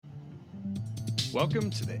Welcome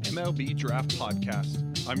to the MLB Draft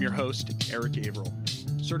Podcast. I'm your host, Eric Averill,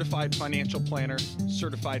 certified financial planner,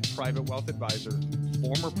 certified private wealth advisor,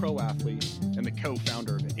 former pro athlete, and the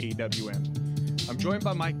co-founder of AWM. I'm joined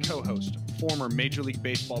by my co-host, former Major League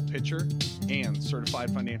Baseball pitcher and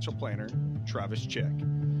certified financial planner, Travis Chick.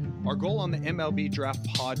 Our goal on the MLB Draft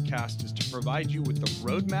Podcast is to provide you with the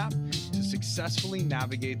roadmap to successfully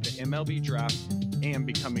navigate the MLB Draft and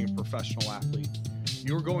becoming a professional athlete.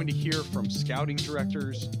 You're going to hear from scouting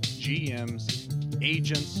directors, GMs,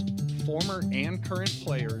 agents, former and current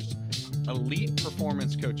players, elite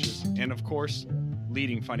performance coaches, and of course,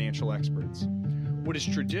 leading financial experts. What has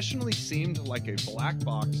traditionally seemed like a black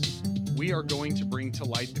box, we are going to bring to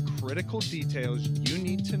light the critical details you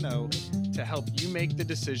need to know to help you make the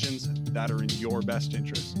decisions that are in your best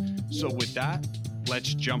interest. So with that,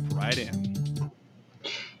 let's jump right in.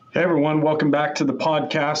 Hey everyone, welcome back to the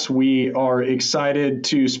podcast. We are excited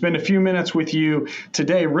to spend a few minutes with you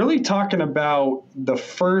today really talking about the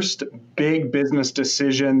first big business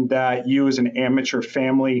decision that you as an amateur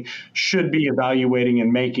family should be evaluating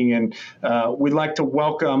and making. And we'd like to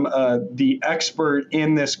welcome the expert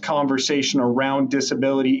in this conversation around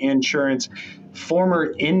disability insurance,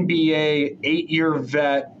 former NBA 8-year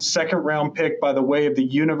vet, second-round pick by the way of the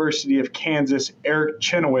University of Kansas, Eric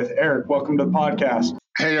Chenoweth. Eric, welcome to the podcast.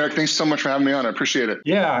 Hey, Eric, thanks so much for having me on. I appreciate it.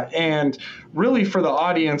 Yeah, and really for the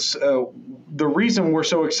audience, the reason we're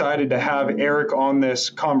so excited to have Eric on this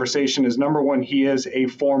conversation is, number one, he is a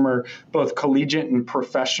former both collegiate and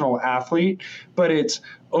professional athlete, but it's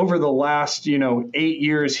over the last, 8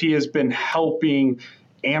 years, he has been helping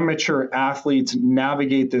amateur athletes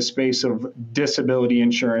navigate this space of disability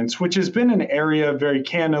insurance, which has been an area very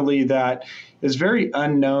candidly that is very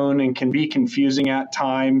unknown and can be confusing at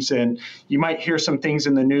times. And you might hear some things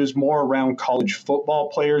in the news more around college football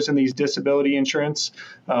players and these disability insurance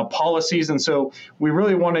policies. And so we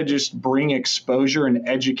really want to just bring exposure and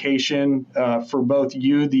education for both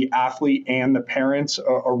you, the athlete, and the parents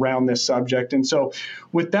around this subject. And so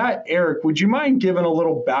with that, Eric, would you mind giving a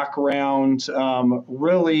little background,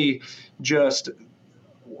 really just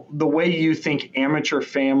the way you think amateur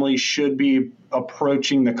families should be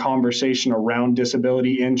approaching the conversation around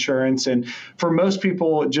disability insurance? And for most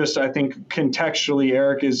people, just I think contextually,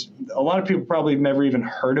 Eric, is a lot of people probably have never even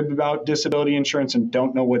heard about disability insurance and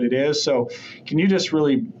don't know what it is. So can you just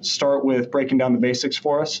really start with breaking down the basics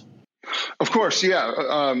for us? Of course, yeah.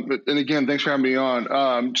 And again, thanks for having me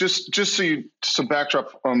on. Just so some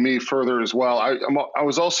backdrop on me further as well. I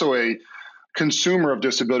was also a consumer of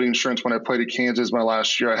disability insurance when I played at Kansas my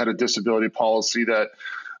last year. I had a disability policy that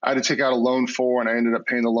I had to take out a loan for, and I ended up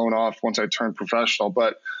paying the loan off once I turned professional.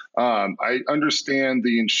 But I understand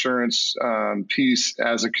the insurance piece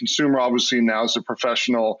as a consumer, obviously now as a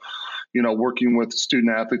professional, working with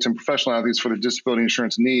student athletes and professional athletes for their disability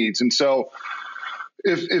insurance needs. And so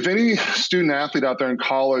if any student athlete out there in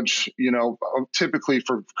college, typically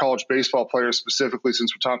for college baseball players specifically,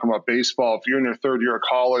 since we're talking about baseball, if you're in your third year of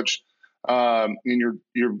college, and you're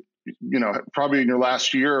probably in your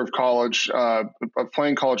last year of college, of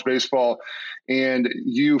playing college baseball, and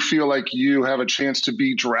you feel like you have a chance to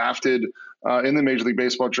be drafted in the Major League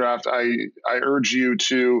Baseball draft, I urge you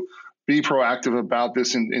to be proactive about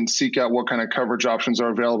this and seek out what kind of coverage options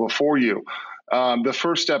are available for you. The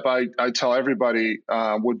first step I tell everybody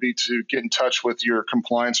would be to get in touch with your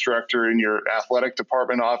compliance director in your athletic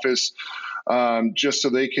department office, just so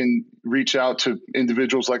they can reach out to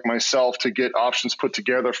individuals like myself to get options put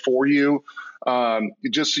together for you.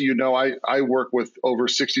 Just so you know, I work with over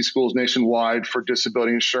 60 schools nationwide for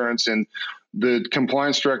disability insurance, and the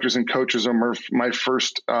compliance directors and coaches are my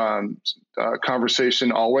first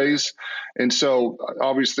conversation always. And so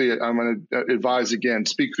obviously I'm going to advise, again,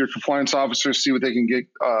 speak with your compliance officers, see what they can get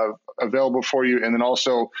available for you. And then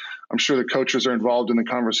also I'm sure the coaches are involved in the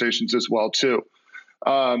conversations as well too.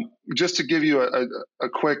 Just to give you a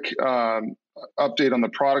quick update on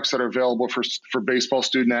the products that are available for baseball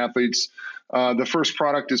student athletes. The first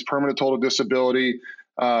product is permanent total disability.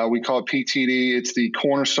 We call it PTD. It's the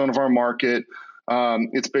cornerstone of our market.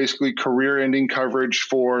 It's basically career-ending coverage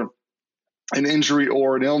for an injury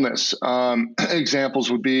or an illness.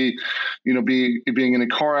 Examples would be, being in a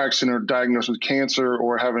car accident or diagnosed with cancer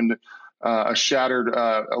or having a shattered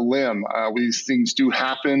a limb. These things do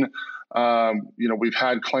happen. We've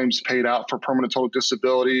had claims paid out for permanent total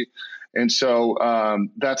disability. And so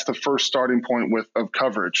that's the first starting point of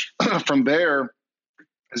coverage. From there,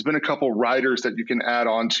 there's been a couple riders that you can add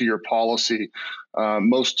on to your policy.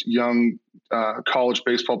 Most young college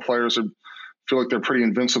baseball players feel like they're pretty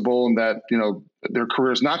invincible and that, their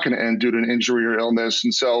career is not going to end due to an injury or illness.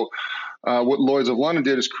 And so What Lloyd's of London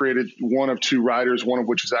did is created one of two riders, one of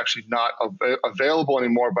which is actually not available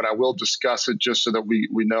anymore, but I will discuss it just so that we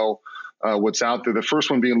know what's out there. The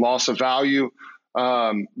first one being loss of value.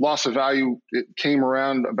 Loss of value, it came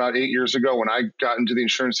around about 8 years ago when I got into the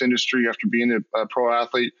insurance industry after being a pro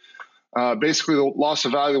athlete. Basically, the loss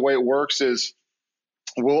of value, the way it works is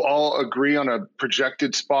we'll all agree on a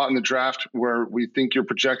projected spot in the draft where we think you're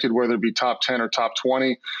projected, whether it be top 10 or top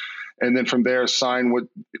 20. And then from there, assign what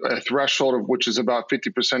a threshold of which is about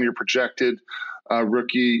 50% of your projected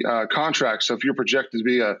rookie contract. So if you're projected to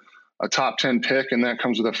be a top 10 pick, and that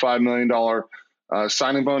comes with a $5 million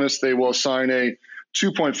signing bonus, they will assign a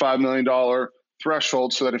 $2.5 million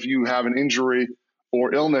threshold so that if you have an injury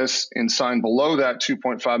or illness and sign below that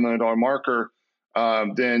 $2.5 million marker,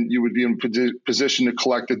 then you would be in position to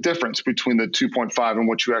collect the difference between the 2.5 and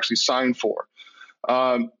what you actually signed for.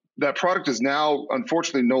 That product is now,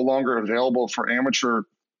 unfortunately, no longer available for amateur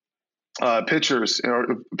pitchers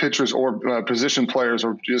or position players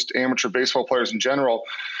or just amateur baseball players in general,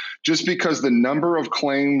 just because the number of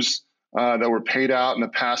claims that were paid out in the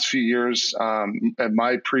past few years at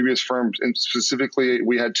my previous firm, and specifically,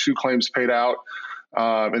 we had 2 claims paid out,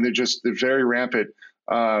 and they're very rampant.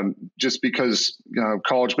 Just because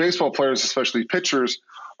college baseball players, especially pitchers,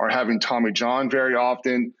 are having Tommy John very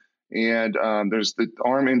often. And there's the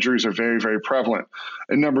arm injuries are very, very prevalent.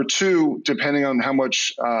 And number 2, depending on how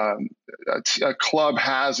much a club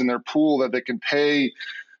has in their pool that they can pay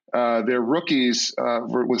their rookies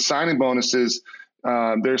with signing bonuses,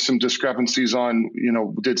 there's some discrepancies on,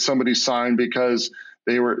 did somebody sign because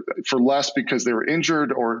they were for less because they were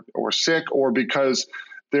injured or sick, or because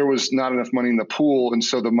there was not enough money in the pool, and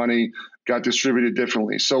so the money got distributed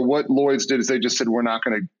differently. So what Lloyd's did is they just said, we're not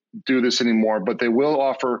going to do this anymore, but they will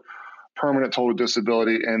offer permanent total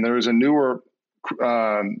disability. And there is a newer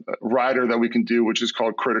rider that we can do, which is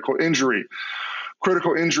called critical injury.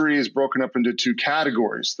 Critical injury is broken up into 2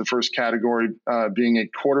 categories. The first category being a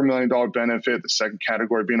 $250,000 benefit. The second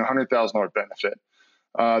category being a $100,000 benefit.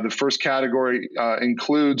 The first category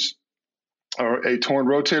includes a torn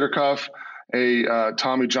rotator cuff, a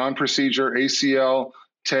Tommy John procedure, ACL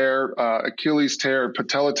tear, Achilles tear,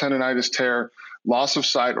 patella tendonitis tear, loss of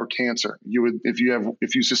sight, or cancer. If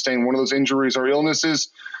you sustain one of those injuries or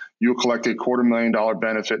illnesses, you'll collect a $250,000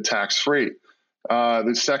 benefit tax-free.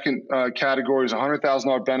 The second category is a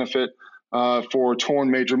 $100,000 benefit for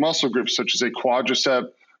torn major muscle groups, such as a quadricep,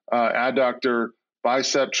 adductor,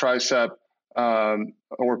 bicep, tricep,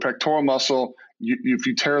 or pectoral muscle. If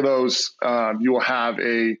you tear those, you will have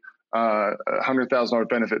a $100,000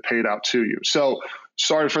 benefit paid out to you. So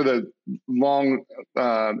sorry for the long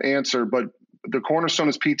answer, but the cornerstone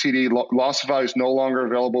is PTD. Loss of value is no longer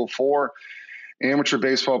available for amateur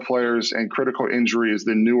baseball players, and critical injury is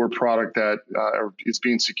the newer product that is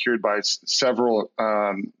being secured by several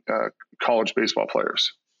college baseball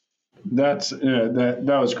players. That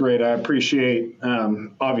was great. I appreciate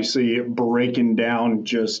obviously breaking down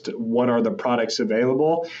just what are the products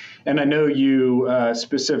available. And I know you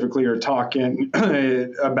specifically are talking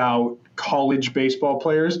about college baseball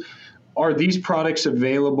players. Are these products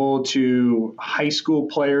available to high school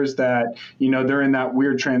players that, they're in that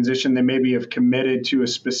weird transition? They maybe have committed to a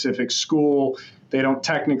specific school. They don't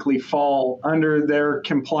technically fall under their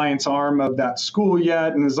compliance arm of that school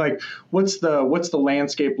yet. And it's like, what's the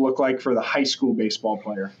landscape look like for the high school baseball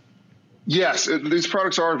player? Yes, these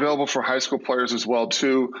products are available for high school players as well,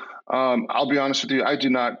 too. I'll be honest with you, I do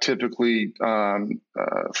not typically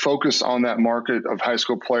focus on that market of high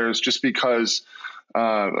school players just because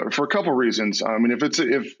for a couple of reasons. I mean,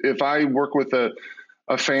 if I work with a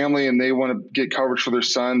family and they want to get coverage for their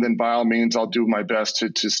son, then by all means, I'll do my best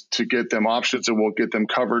to get them options, and we'll get them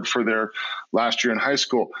covered for their last year in high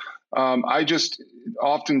school.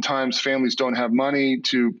 Oftentimes families don't have money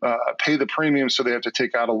to pay the premium, so they have to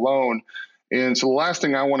take out a loan. And so the last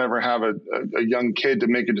thing I want to ever have a young kid to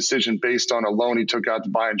make a decision based on a loan he took out to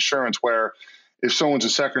buy insurance, where if someone's a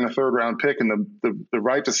second or third round pick and the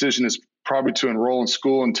right decision is probably to enroll in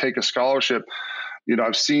school and take a scholarship.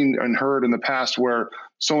 I've seen and heard in the past where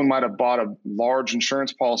someone might have bought a large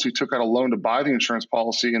insurance policy, took out a loan to buy the insurance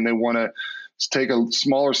policy, and they want to take a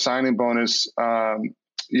smaller signing bonus,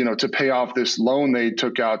 to pay off this loan they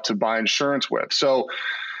took out to buy insurance with. So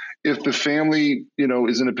if the family,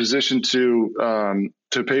 is in a position to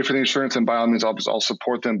pay for the insurance, and by all means, I'll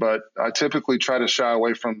support them. But I typically try to shy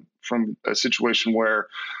away from a situation where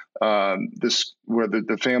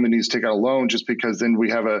the family needs to take out a loan, just because then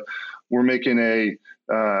we're making a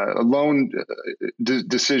loan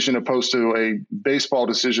decision opposed to a baseball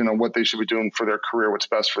decision on what they should be doing for their career, what's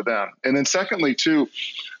best for them. And then secondly, too,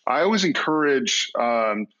 I always encourage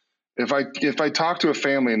if I talk to a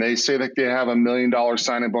family and they say that they have $1 million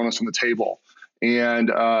sign-in bonus on the table, and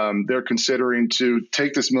they're considering to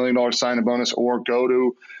take this $1 million sign-in bonus or go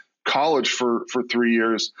to college for 3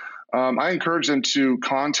 years, I encourage them to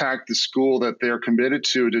contact the school that they're committed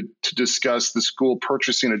to discuss the school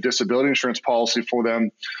purchasing a disability insurance policy for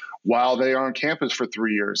them while they are on campus for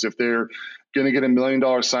 3 years. If they're going to get $1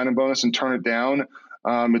 million sign-in bonus and turn it down,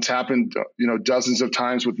 it's happened, dozens of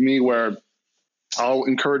times with me where I'll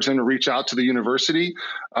encourage them to reach out to the university.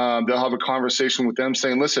 They'll have a conversation with them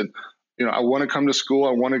saying, listen, I want to come to school.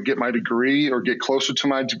 I want to get my degree or get closer to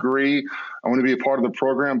my degree. I want to be a part of the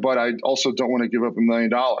program, but I also don't want to give up $1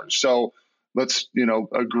 million. So let's,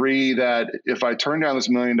 agree that if I turn down this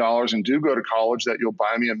 $1 million and do go to college, that you'll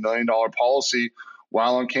buy me $1 million policy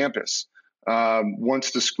while on campus.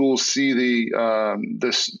 Once the schools see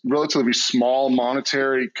this relatively small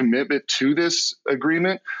monetary commitment to this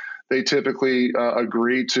agreement, they typically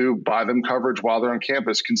agree to buy them coverage while they're on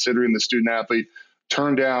campus, considering the student athlete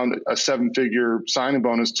turned down a 7-figure sign-in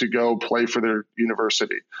bonus to go play for their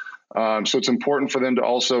university. So it's important for them to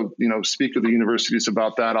also, speak with the universities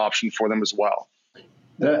about that option for them as well.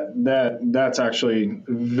 That's actually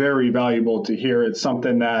very valuable to hear. It's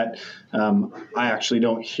something that I actually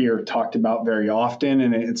don't hear talked about very often,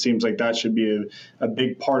 and it seems like that should be a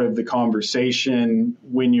big part of the conversation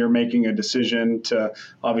when you're making a decision to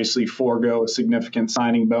obviously forego a significant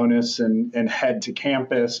signing bonus and head to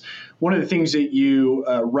campus. One of the things that you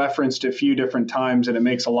referenced a few different times, and it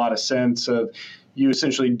makes a lot of sense, of you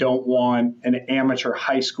essentially don't want an amateur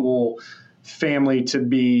high school family to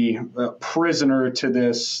be a prisoner to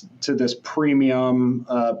this premium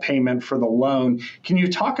payment for the loan. Can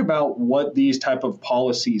you talk about what these type of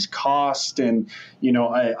policies cost? And,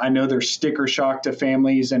 I know there's sticker shock to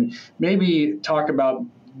families, and maybe talk about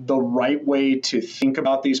the right way to think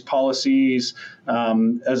about these policies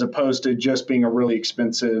as opposed to just being a really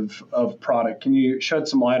expensive product. Can you shed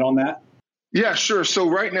some light on that? Yeah, sure. So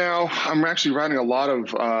right now, I'm actually writing a lot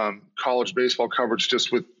of college baseball coverage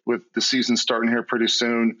just with the season starting here pretty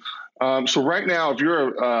soon. So right now, if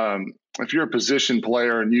you're a position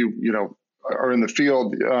player and you are in the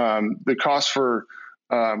field, the cost for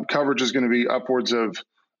coverage is going to be upwards of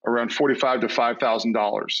around $45,000 to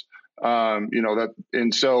 $5,000.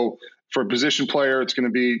 And so for a position player, it's going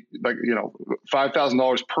to be like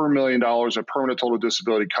 $5,000 per $1 million of permanent total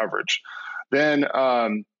disability coverage. Then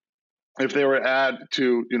if they were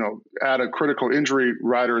to add a critical injury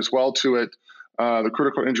rider as well to it, the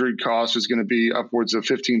critical injury cost is going to be upwards of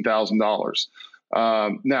 $15,000.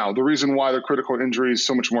 Now, the reason why the critical injury is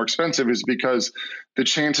so much more expensive is because the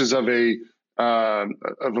chances of a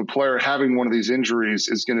player having one of these injuries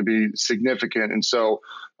is going to be significant, and so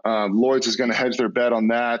Lloyd's is going to hedge their bet on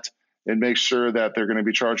that and make sure that they're going to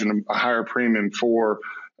be charging a higher premium for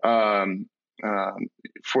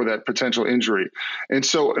that potential injury. And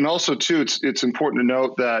also too, it's important to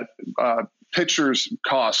note that pitchers'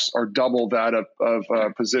 costs are double that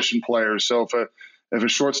of position players. So if a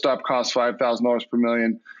shortstop costs $5,000 per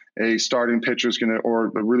million, a starting pitcher is going to, or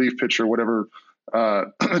a relief pitcher, whatever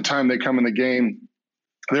time they come in the game,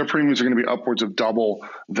 their premiums are going to be upwards of double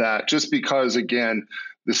that, just because, again,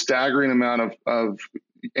 the staggering amount of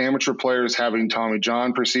amateur players having Tommy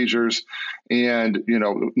John procedures, and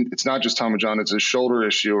it's not just Tommy John, it's a shoulder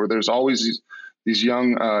issue, or there's always these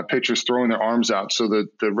young pitchers throwing their arms out, so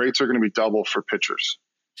the rates are going to be double for pitchers.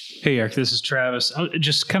 Hey, Eric, this is Travis. I'll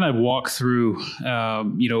just kind of walk through,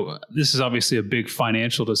 this is obviously a big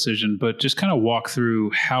financial decision, but just kind of walk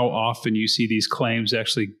through how often you see these claims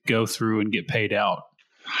actually go through and get paid out.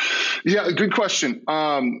 Yeah, good question.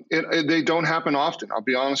 They don't happen often, I'll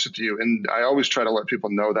be honest with you. And I always try to let people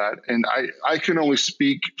know that. And I can only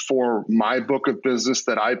speak for my book of business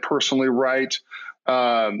that I personally write,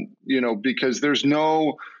 because there's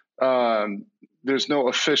no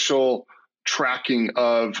official tracking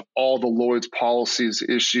of all the Lloyd's policies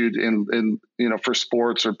issued in for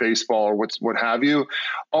sports or baseball or what have you.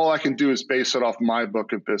 All I can do is base it off my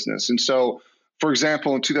book of business. And so, for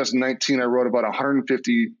example, in 2019, I wrote about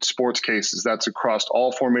 150 sports cases. That's across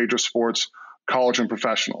all 4 major sports, college and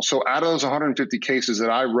professional. So out of those 150 cases that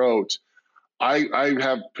I wrote, I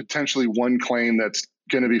have potentially one claim that's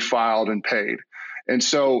going to be filed and paid. And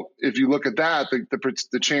so if you look at that,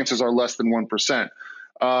 the chances are less than 1%.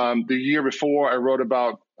 The year before, I wrote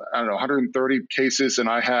about 130 cases, and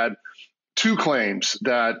I had 2 claims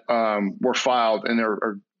that were filed, and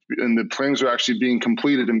the claims are actually being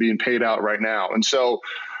completed and being paid out right now. And so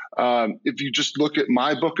if you just look at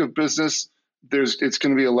my book of business, it's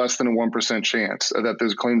going to be a less than a 1% chance that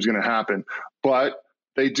those claims going to happen, but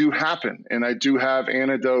they do happen. And I do have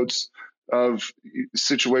anecdotes of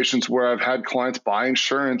situations where I've had clients buy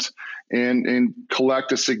insurance and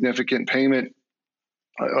collect a significant payment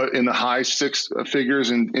in the high six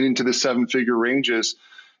figures and into the seven figure ranges.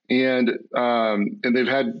 And they've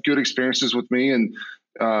had good experiences with me. And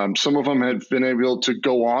some of them have been able to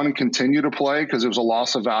go on and continue to play because it was a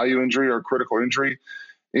loss of value injury or a critical injury.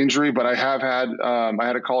 But I have had, I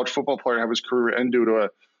had a college football player have his career end due to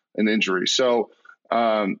an injury. So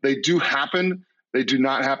they do happen. They do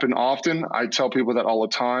not happen often. I tell people that all the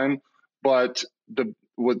time, but the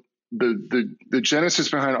genesis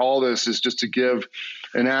behind all this is just to give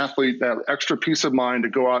an athlete that extra peace of mind to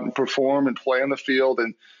go out and perform and play on the field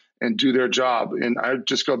and do their job. And I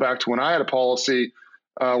just go back to when I had a policy,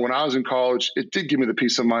 when I was in college, it did give me the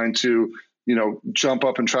peace of mind to, jump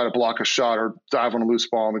up and try to block a shot or dive on a loose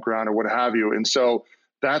ball on the ground or what have you. And so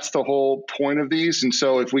that's the whole point of these. And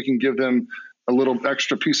so if we can give them a little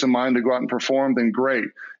extra peace of mind to go out and perform, then great.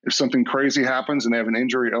 If something crazy happens and they have an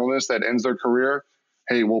injury or illness that ends their career,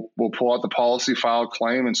 hey, we'll pull out the policy, file a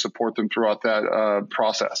claim, and support them throughout that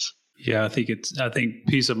process. Yeah, I think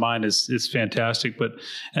peace of mind is fantastic. But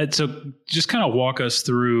so just kind of walk us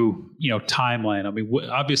through, timeline. I mean,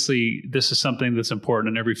 obviously this is something that's important,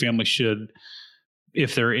 and every family should,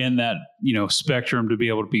 if they're in that, spectrum to be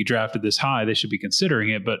able to be drafted this high, they should be considering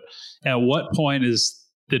it. But at what point is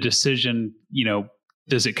the decision,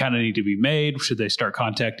 does it kind of need to be made? Should they start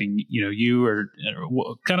contacting, you or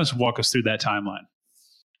kind of walk us through that timeline?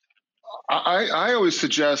 I always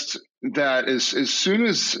suggest that as soon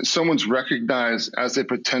as someone's recognized as a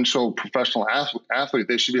potential professional athlete,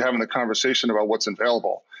 they should be having the conversation about what's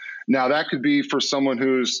available. Now, that could be for someone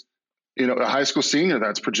who's, a high school senior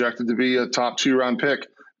that's projected to be a top 2-round pick.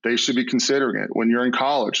 They should be considering it. When you're in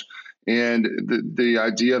college and the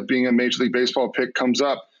idea of being a Major League Baseball pick comes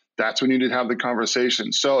up, that's when you need to have the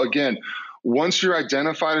conversation. So again, once you're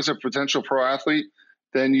identified as a potential pro athlete,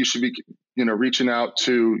 then you should be reaching out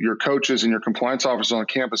to your coaches and your compliance officers on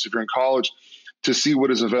campus if you're in college to see what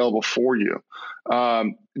is available for you.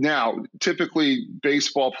 Now, typically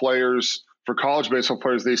for college baseball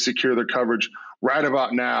players, they secure their coverage right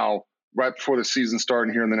about now, right before the season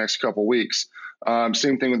starting here in the next couple of weeks.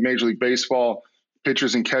 Same thing with Major League Baseball,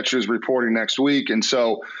 pitchers and catchers reporting next week. And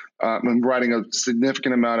so I'm writing a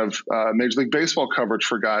significant amount of Major League Baseball coverage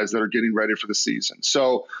for guys that are getting ready for the season.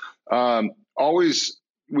 So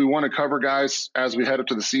we want to cover guys as we head up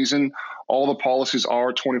to the season. All the policies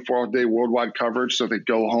are 24-hour-day worldwide coverage. So if they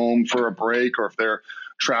go home for a break or if they're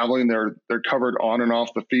traveling, they're covered on and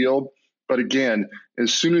off the field. But again,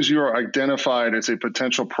 as soon as you are identified as a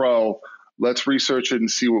potential pro, let's research it and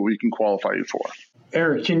see what we can qualify you for.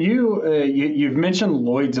 Eric, can you've mentioned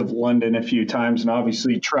Lloyd's of London a few times, and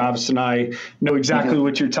obviously Travis and I know exactly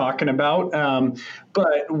what you're talking about.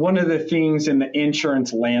 But one of the things in the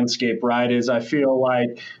insurance landscape, right, is I feel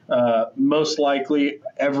like most likely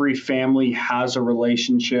every family has a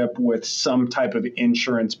relationship with some type of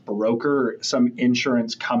insurance broker, some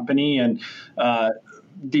insurance company, and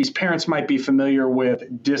these parents might be familiar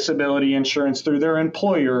with disability insurance through their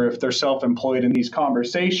employer if they're self-employed in these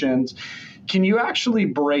conversations. Can you actually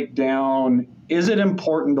break down, is it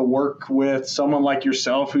important to work with someone like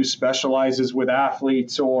yourself who specializes with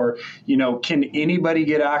athletes, or, can anybody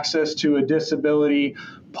get access to a disability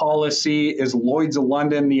policy? Is Lloyd's of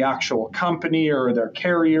London the actual company, or are there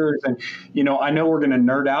carriers? And, I know we're going to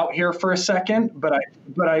nerd out here for a second, but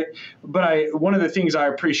one of the things I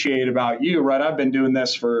appreciate about you, right? I've been doing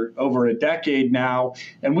this for over a decade now,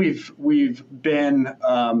 and we've been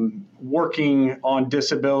working on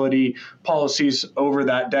disability policies over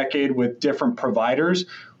that decade with different providers.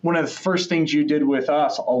 One of the first things you did with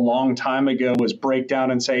us a long time ago was break down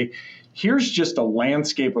and say, here's just a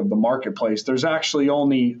landscape of the marketplace. There's actually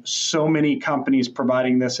only so many companies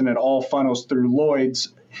providing this, and it all funnels through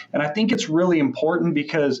Lloyd's. And I think it's really important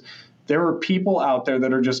because there are people out there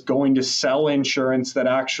that are just going to sell insurance that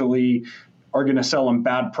actually are going to sell them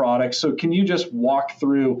bad products. So can you just walk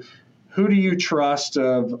through, who do you trust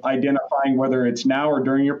of identifying whether it's now or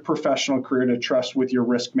during your professional career to trust with your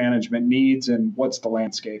risk management needs, and what's the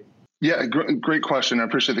landscape? Yeah, great question. I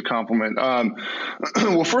appreciate the compliment.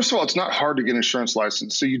 Well, first of all, it's not hard to get an insurance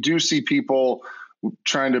license. So you do see people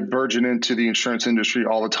trying to burgeon into the insurance industry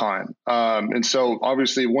all the time. And so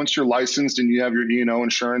obviously once you're licensed and you have your E&O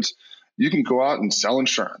insurance, you can go out and sell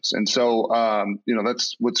insurance. And so,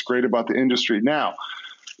 that's what's great about the industry. Now,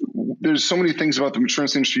 there's so many things about the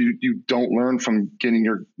insurance industry you don't learn from getting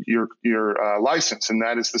your license, and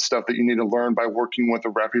that is the stuff that you need to learn by working with a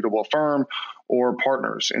reputable firm or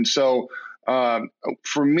partners. And so,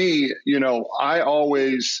 for me, I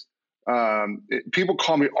always people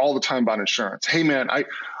call me all the time about insurance. Hey, man,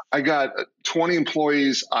 I got 20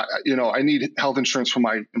 employees. I need health insurance for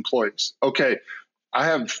my employees. Okay, I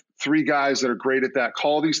have 3 guys that are great at that.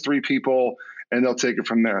 Call these 3 people and they'll take it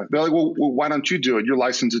from there. They're like, well, why don't you do it? You're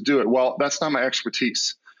licensed to do it. Well, that's not my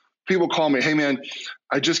expertise. People call me, hey man,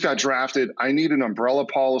 I just got drafted. I need an umbrella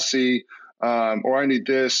policy, or I need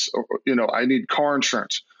this, or, I need car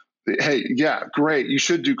insurance. Hey, yeah, great. You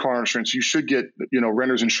should do car insurance. You should get,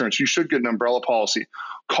 renter's insurance. You should get an umbrella policy.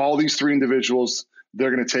 Call these 3 individuals.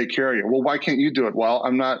 They're going to take care of you. Well, why can't you do it? Well,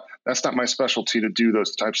 that's not my specialty to do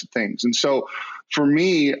those types of things. And so for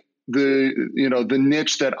me, the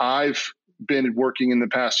niche that I've been working in the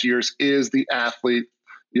past years is the athlete,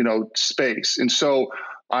 space. And so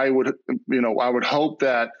I would hope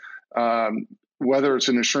that, whether it's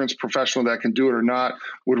an insurance professional that can do it or not,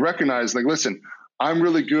 would recognize, like, listen, I'm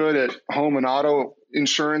really good at home and auto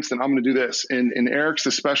insurance, then I'm going to do this. And Eric's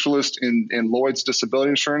the specialist in Lloyd's disability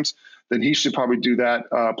insurance, then he should probably do that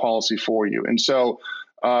policy for you. And so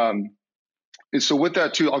with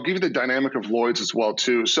that too, I'll give you the dynamic of Lloyd's as well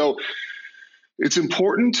too. So it's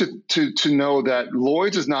important to know that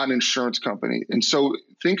Lloyd's is not an insurance company. And so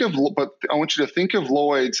but I want you to think of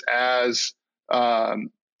Lloyd's as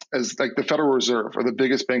like the Federal Reserve, or the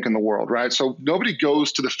biggest bank in the world, right? So nobody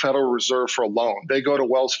goes to the Federal Reserve for a loan. They go to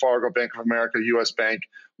Wells Fargo, Bank of America, US Bank,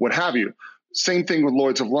 what have you. Same thing with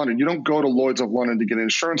Lloyd's of London. You don't go to Lloyd's of London to get an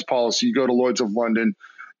insurance policy. You go to Lloyd's of London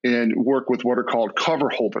and work with what are called cover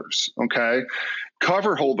holders, okay?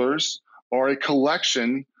 Cover holders are a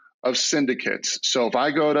collection of syndicates. So if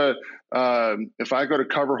I go to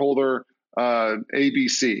cover holder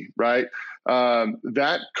ABC, right?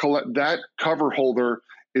 That cover holder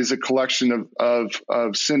is a collection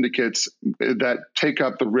of syndicates that take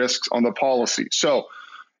up the risks on the policy. So,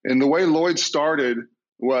 and the way Lloyd started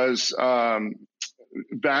was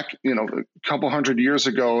back, a couple hundred years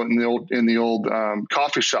ago in the old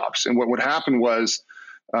coffee shops. And what would happen was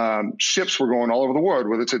ships were going all over the world,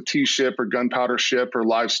 whether it's a tea ship or gunpowder ship or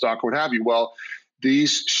livestock, what have you. Well,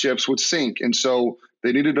 these ships would sink, and so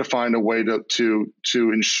they needed to find a way to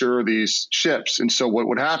insure these ships. And so what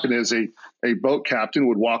would happen is a boat captain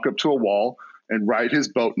would walk up to a wall and write his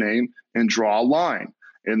boat name and draw a line.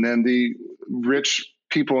 And then the rich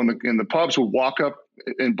people in the pubs would walk up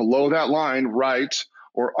and below that line write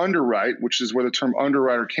or underwrite, which is where the term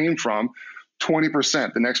underwriter came from,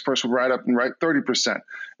 20%. The next person would write up and write 30%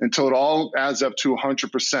 until it all adds up to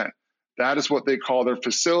 100%. That is what they call their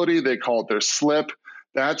facility. They call it their slip.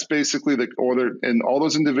 That's basically and all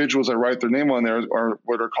those individuals that write their name on there are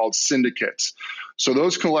what are called syndicates. So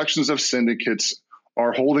those collections of syndicates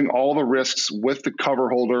are holding all the risks with the cover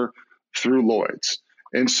holder through Lloyd's.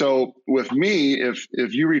 And so with me, if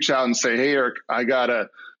you reach out and say, hey, Eric, I got a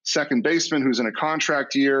second baseman who's in a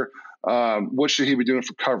contract year, what should he be doing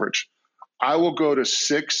for coverage? I will go to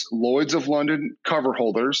 6 Lloyd's of London cover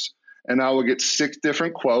holders, and I will get 6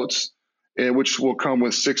 different quotes, which will come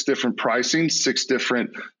with 6 different pricing, 6 different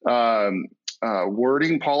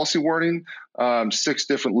policy wording, 6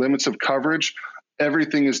 different limits of coverage.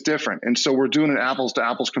 Everything is different. And so we're doing an apples to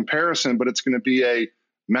apples comparison, but it's going to be a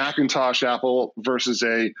Macintosh apple versus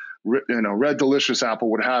a Red Delicious apple,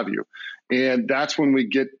 what have you. And that's when we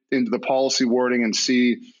get into the policy wording and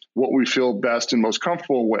see what we feel best and most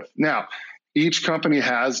comfortable with. Now, each company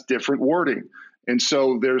has different wording. And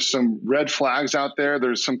so there's some red flags out there.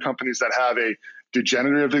 There's some companies that have a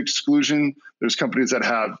degenerative exclusion. There's companies that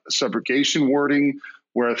have subrogation wording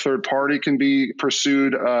where a third party can be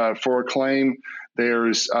pursued for a claim.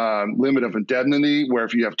 There's limit of indemnity where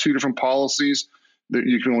if you have 2 different policies, that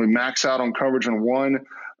you can only max out on coverage on one.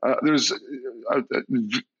 There's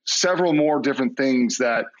several more different things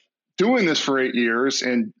that doing this for 8 years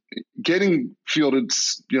and getting fielded,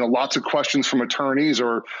 lots of questions from attorneys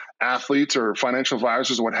or athletes or financial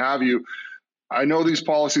advisors or what have you. I know these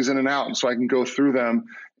policies in and out, and so I can go through them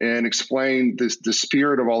and explain the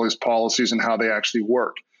spirit of all these policies and how they actually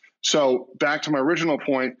work. So back to my original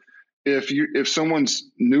point, if someone's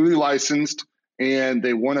newly licensed and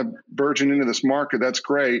they want to burgeon into this market, that's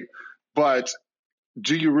great. But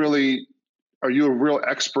are you a real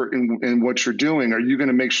expert in what you're doing? Are you going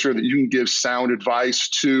to make sure that you can give sound advice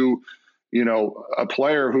to, a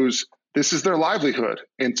player this is their livelihood?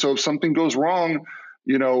 And so if something goes wrong,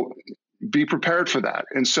 be prepared for that.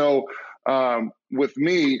 And so with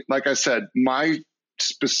me, like I said, my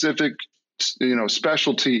specific,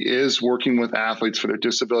 specialty is working with athletes for their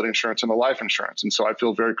disability insurance and the life insurance. And so I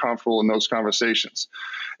feel very comfortable in those conversations.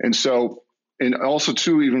 And so, and also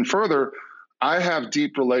too, even further, I have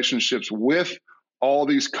deep relationships with all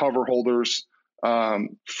these cover holders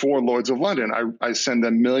for Lloyd's of London. I send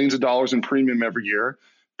them millions of dollars in premium every year.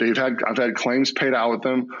 I've had claims paid out with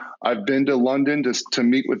them. I've been to London to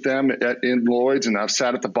meet with them in Lloyd's, and I've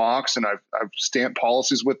sat at the box and I've stamped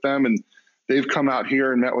policies with them, and they've come out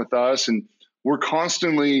here and met with us, and we're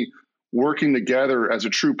constantly working together as a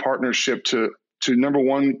true partnership to number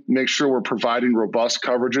one, make sure we're providing robust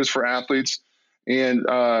coverages for athletes, and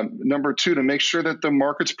number two, to make sure that the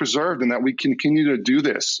market's preserved and that we continue to do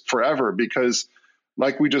this forever. Because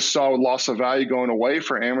like we just saw with loss of value going away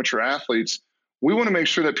for amateur athletes, we want to make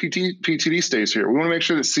sure that PTD stays here. We want to make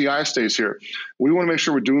sure that CI stays here. We want to make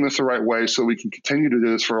sure we're doing this the right way so we can continue to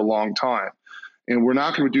do this for a long time. And we're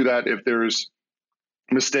not going to do that if there's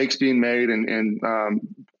mistakes being made and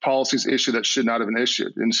policies issued that should not have been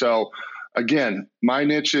issued. And so, again, my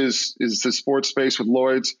niche is the sports space with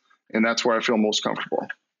Lloyd's, and that's where I feel most comfortable.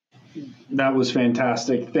 That was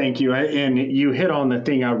fantastic. Thank you. And you hit on the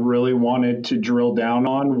thing I really wanted to drill down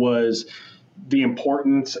on was the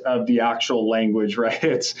importance of the actual language,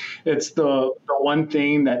 right? It's the one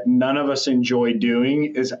thing that none of us enjoy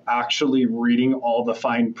doing is actually reading all the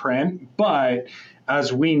fine print. But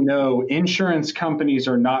as we know, insurance companies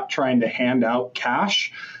are not trying to hand out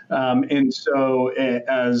cash. And so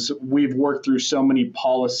as we've worked through so many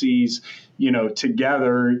policies,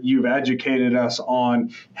 together, you've educated us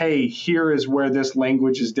on, hey, here is where this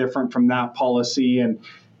language is different from that policy. And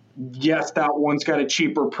yes, that one's got a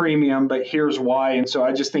cheaper premium, but here's why. And so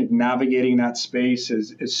I just think navigating that space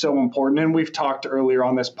is so important. And we've talked earlier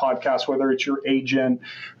on this podcast, whether it's your agent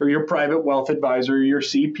or your private wealth advisor, or your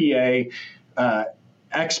CPA,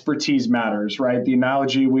 expertise matters, right? The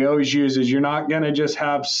analogy we always use is you're not going to just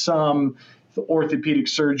have some orthopedic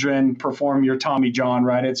surgeon perform your Tommy John,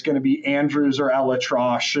 right? It's going to be Andrews or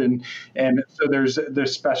ElAttrache, and so there's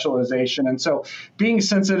specialization. And so being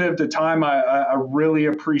sensitive to time, I really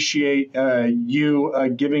appreciate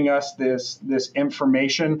you giving us this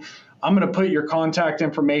information. I'm going to put your contact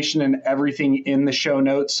information and everything in the show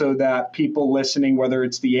notes so that people listening, whether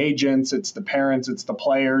it's the agents, it's the parents, it's the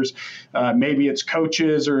players, maybe it's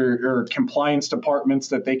coaches or compliance departments,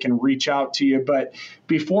 that they can reach out to you. But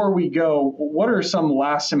before we go, what are some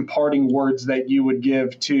last imparting words that you would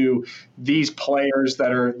give to these players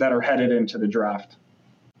that are headed into the draft?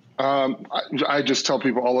 I just tell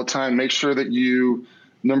people all the time, make sure that you,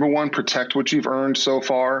 number one, protect what you've earned so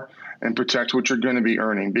far, and protect what you're going to be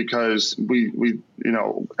earning, because we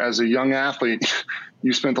as a young athlete,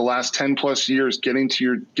 you spent the last 10 plus years getting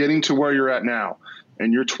to where you're at now,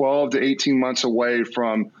 and you're 12 to 18 months away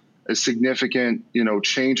from a significant,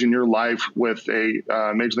 change in your life with a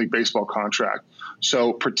Major League Baseball contract.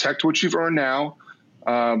 So protect what you've earned now.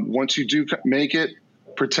 Once you do make it,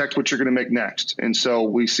 protect what you're going to make next. And so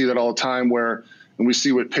we see that all the time and we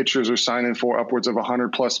see what pitchers are signing for upwards of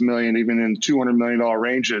 $100+ million, even in $200 million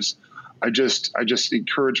ranges. I just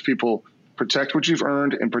encourage people, protect what you've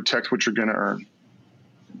earned and protect what you're going to earn.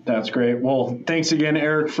 That's great. Well, thanks again,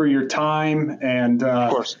 Eric, for your time, and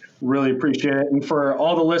of course, really appreciate it. And for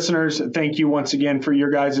all the listeners, thank you once again for your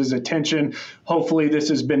guys' attention. Hopefully this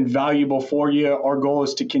has been valuable for you. Our goal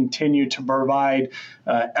is to continue to provide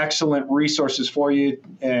excellent resources for you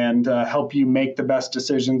and help you make the best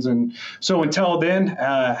decisions. And so until then,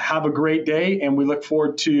 have a great day, and we look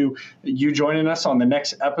forward to you joining us on the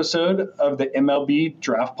next episode of the MLB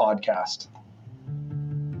Draft Podcast.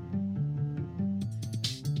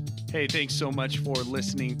 Hey, thanks so much for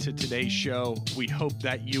listening to today's show. We hope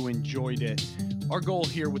that you enjoyed it. Our goal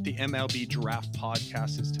here with the MLB Draft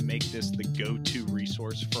Podcast is to make this the go-to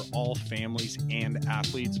resource for all families and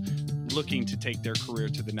athletes looking to take their career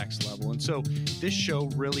to the next level. And so this show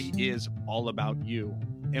really is all about you,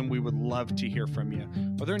 and we would love to hear from you.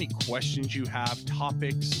 Are there any questions you have,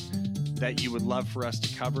 topics that you would love for us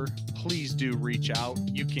to cover? Please do reach out.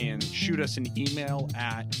 You can shoot us an email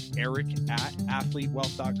at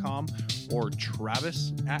eric@athletewealth.com or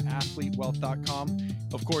travis@athletewealth.com.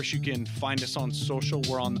 Of course, you can find us on social.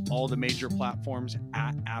 We're on all the major platforms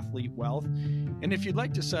at Athlete Wealth. And if you'd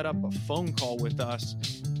like to set up a phone call with us,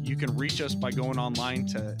 you can reach us by going online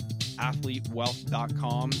to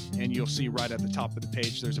athletewealth.com, and you'll see right at the top of the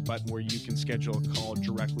page there's a button where you can schedule a call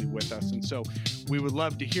directly with us. And so we would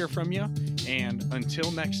love to hear from you. And until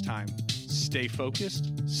next time, stay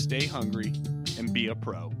focused, stay hungry, and be a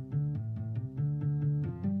pro.